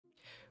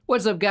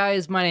What's up,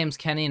 guys? My name's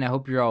Kenny, and I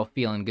hope you're all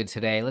feeling good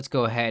today. Let's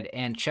go ahead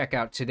and check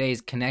out today's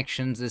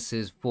connections. This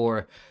is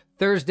for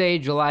Thursday,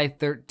 July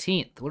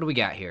 13th. What do we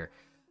got here?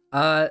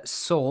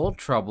 Soul,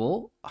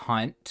 Trouble,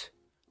 Hunt,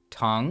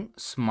 Tongue,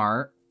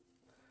 Smart,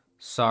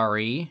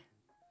 Sorry,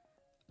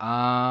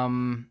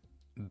 Band,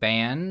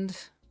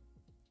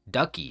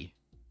 Ducky,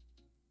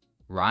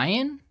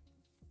 Ryan?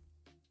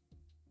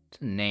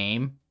 It's a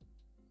name.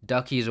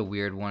 Ducky's a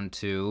weird one,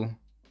 too.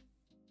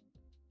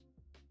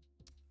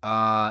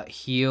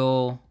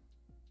 Heal,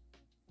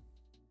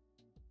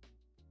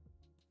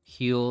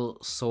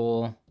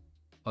 Soul.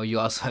 Oh, you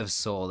also have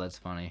Soul. That's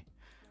funny.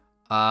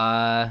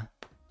 Tongue.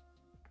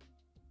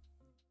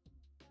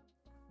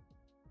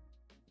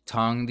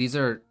 These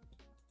are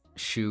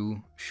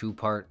shoe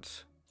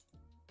parts.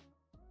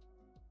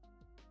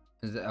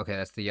 Okay,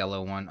 that's the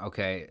yellow one.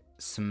 Okay,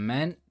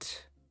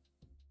 Cement,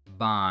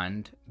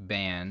 Bond,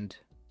 Band.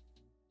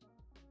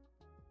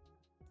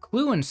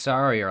 Clue and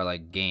Sorry are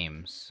like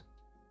games.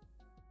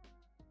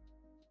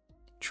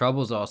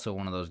 Trouble's also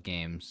one of those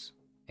games.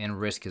 And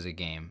Risk is a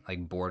game,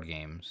 like board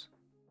games.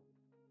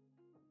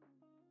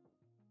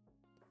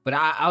 But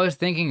I was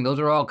thinking those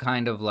are all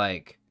kind of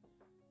like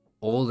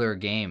older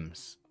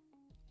games.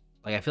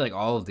 Like I feel like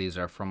all of these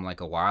are from like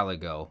a while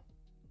ago.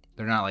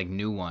 They're not like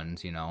new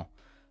ones, you know.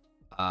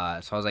 So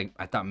I was like,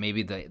 I thought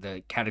maybe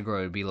the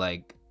category would be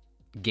like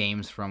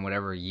games from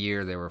whatever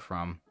year they were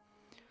from.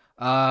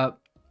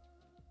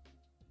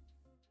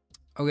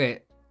 Okay.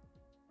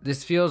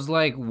 This feels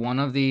like one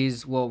of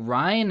these. Well,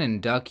 Ryan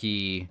and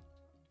Ducky,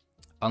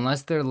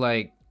 unless they're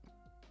like...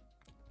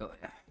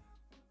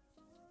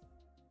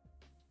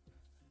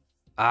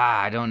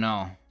 I don't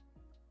know.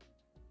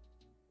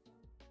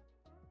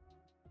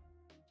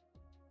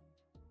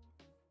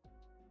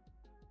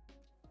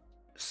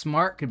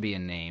 Smart could be a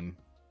name.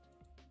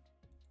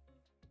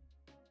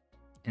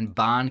 And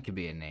Bond could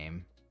be a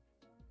name.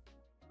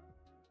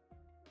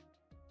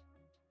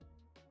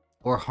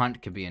 Or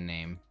Hunt could be a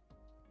name.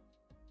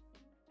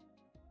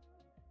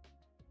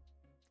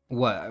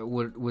 What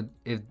would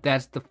if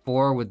that's the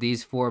four, would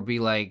these four be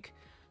like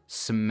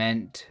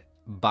Cement,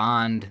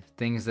 Bond,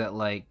 things that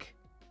like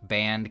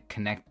Band,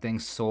 Connect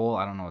things, Soul?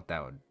 I don't know what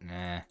that would.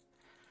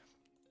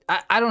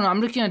 I don't know.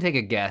 I'm just gonna take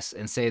a guess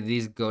and say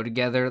these go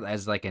together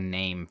as like a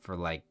name for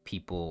like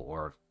people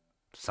or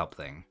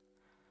something.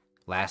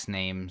 Last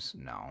names,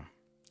 no.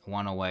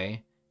 One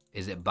away.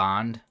 Is it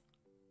Bond?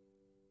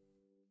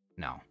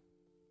 No.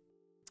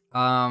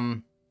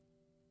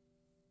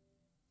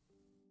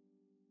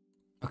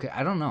 Okay,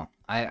 I don't know.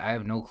 I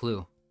have no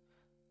clue.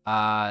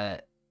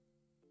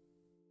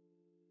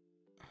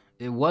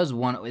 It was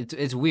one.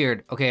 It's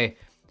weird. Okay,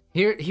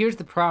 here's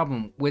the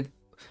problem with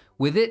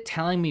it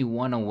telling me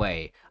one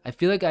away. I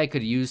feel like I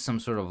could use some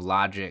sort of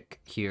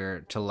logic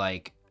here to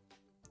like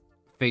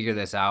figure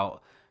this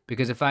out,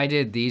 because if I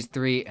did these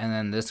three and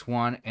then this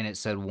one and it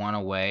said one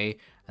away,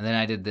 and then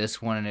I did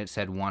this one and it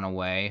said one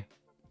away,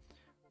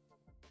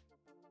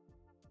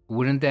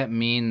 wouldn't that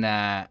mean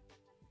that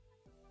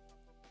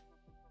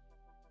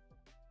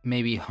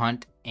maybe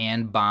Hunt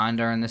and Bond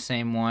are in the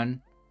same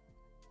one?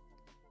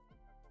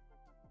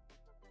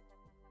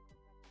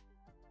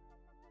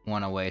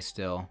 One away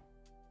still.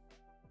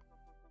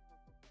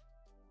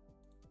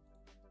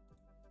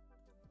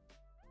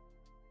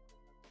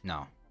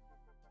 No.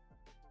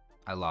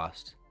 I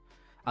lost.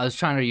 I was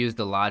trying to use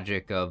the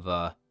logic of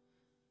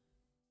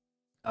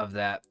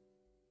that.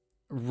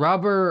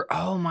 Rubber.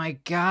 Oh my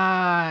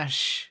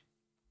gosh.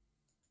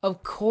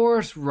 Of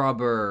course,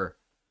 Rubber.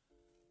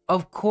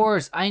 Of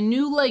course. I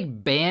knew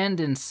like Band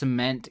and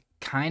Cement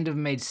kind of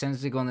made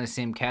sense to go in the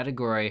same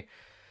category.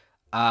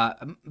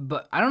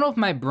 But I don't know if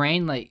my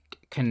brain like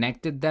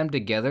connected them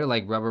together,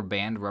 like Rubber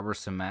Band, Rubber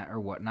Cement, or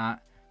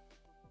whatnot.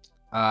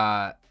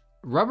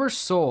 Rubber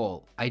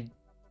Soul. I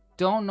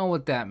don't know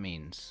what that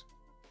means.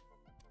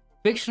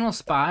 Fictional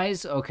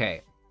spies?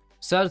 Okay.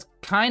 So I was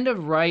kind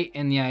of right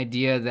in the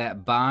idea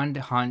that Bond,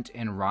 Hunt,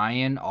 and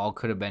Ryan all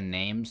could have been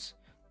names.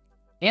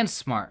 And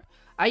Smart.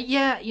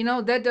 Yeah, you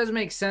know, that does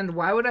make sense.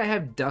 Why would I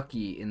have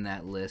Ducky in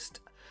that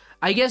list?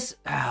 I guess,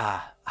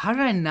 how did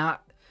I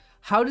not,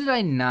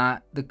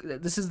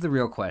 this is the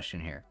real question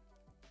here.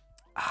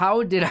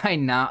 How did I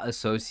not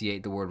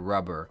associate the word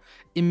rubber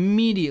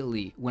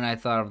immediately when I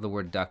thought of the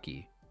word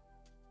Ducky?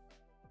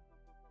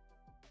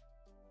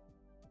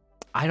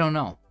 I don't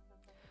know.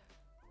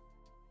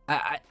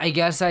 I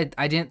guess I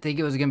didn't think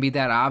it was going to be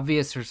that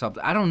obvious or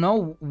something. I don't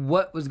know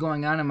what was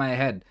going on in my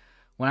head.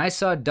 When I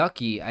saw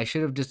Ducky, I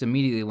should have just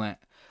immediately went.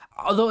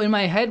 Although in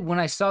my head, when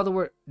I saw the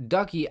word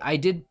Ducky, I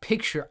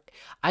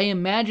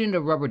imagined a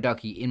rubber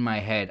ducky in my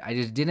head. I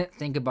just didn't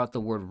think about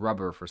the word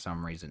rubber for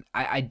some reason.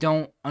 I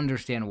don't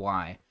understand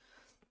why.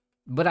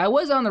 But I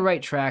was on the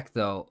right track,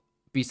 though,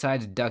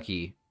 besides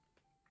Ducky.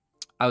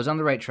 I was on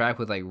the right track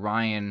with, like,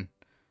 Ryan,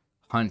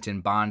 Hunt,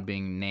 and Bond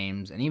being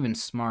names, and even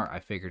Smart I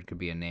figured could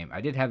be a name.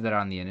 I did have that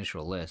on the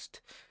initial list.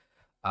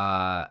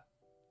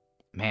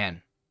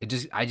 Man,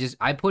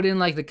 I put in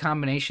like the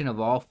combination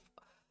of all.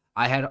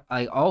 I had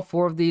like all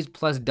four of these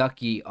plus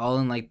Ducky all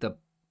in like the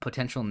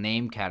potential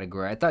name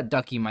category. I thought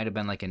Ducky might have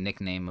been like a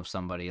nickname of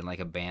somebody in like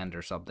a band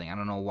or something. I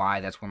don't know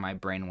why that's where my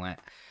brain went.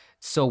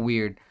 It's so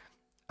weird.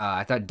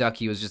 I thought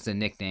Ducky was just a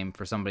nickname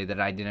for somebody that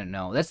I didn't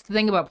know. That's the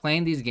thing about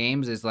playing these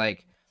games is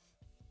like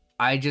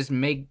I just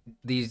make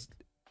these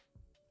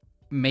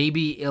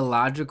maybe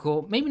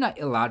illogical, maybe not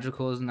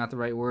illogical is not the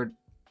right word.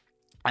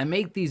 I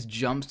make these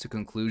jumps to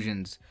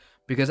conclusions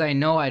because I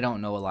know I don't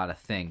know a lot of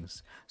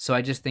things. So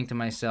I just think to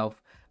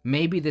myself,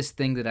 maybe this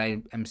thing that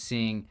I am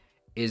seeing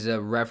is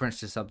a reference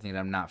to something that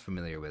I'm not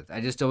familiar with.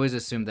 I just always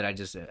assume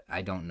that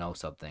I don't know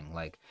something.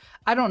 Like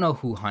I don't know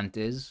who Hunt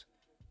is.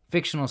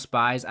 Fictional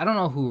spies. I don't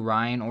know who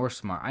Ryan or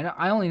Smart.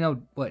 I only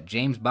know what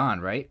James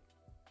Bond, right?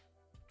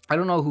 I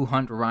don't know who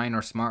Hunt, Ryan,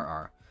 or Smart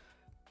are.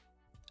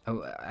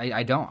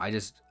 I don't.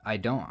 I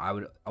don't. I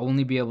would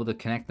only be able to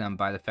connect them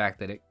by the fact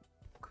that it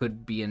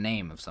could be a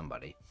name of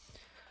somebody.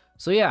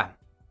 So yeah.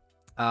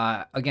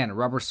 Again,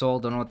 Rubber Soul.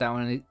 Don't know what that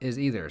one is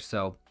either.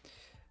 So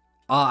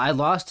I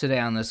lost today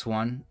on this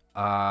one.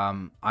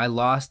 I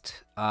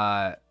lost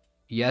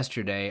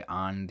yesterday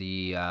on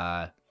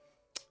the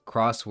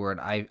crossword.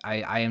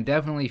 I am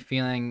definitely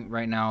feeling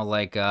right now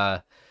like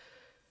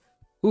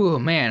ooh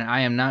man, I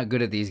am not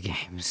good at these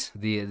games.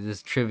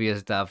 This trivia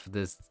stuff,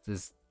 this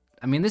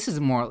I mean this is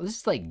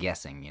like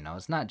guessing, you know.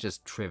 It's not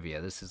just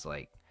trivia. This is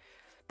like,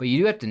 but you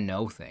do have to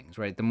know things,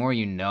 right? The more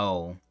you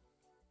know,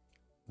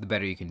 the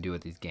better you can do at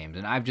these games.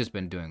 And I've just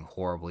been doing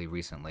horribly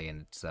recently,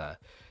 and it's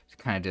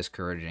kind of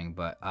discouraging.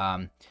 But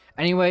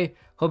anyway,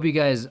 hope you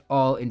guys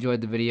all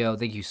enjoyed the video.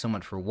 Thank you so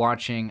much for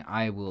watching.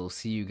 I will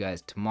see you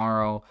guys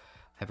tomorrow.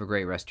 Have a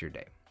great rest of your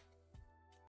day.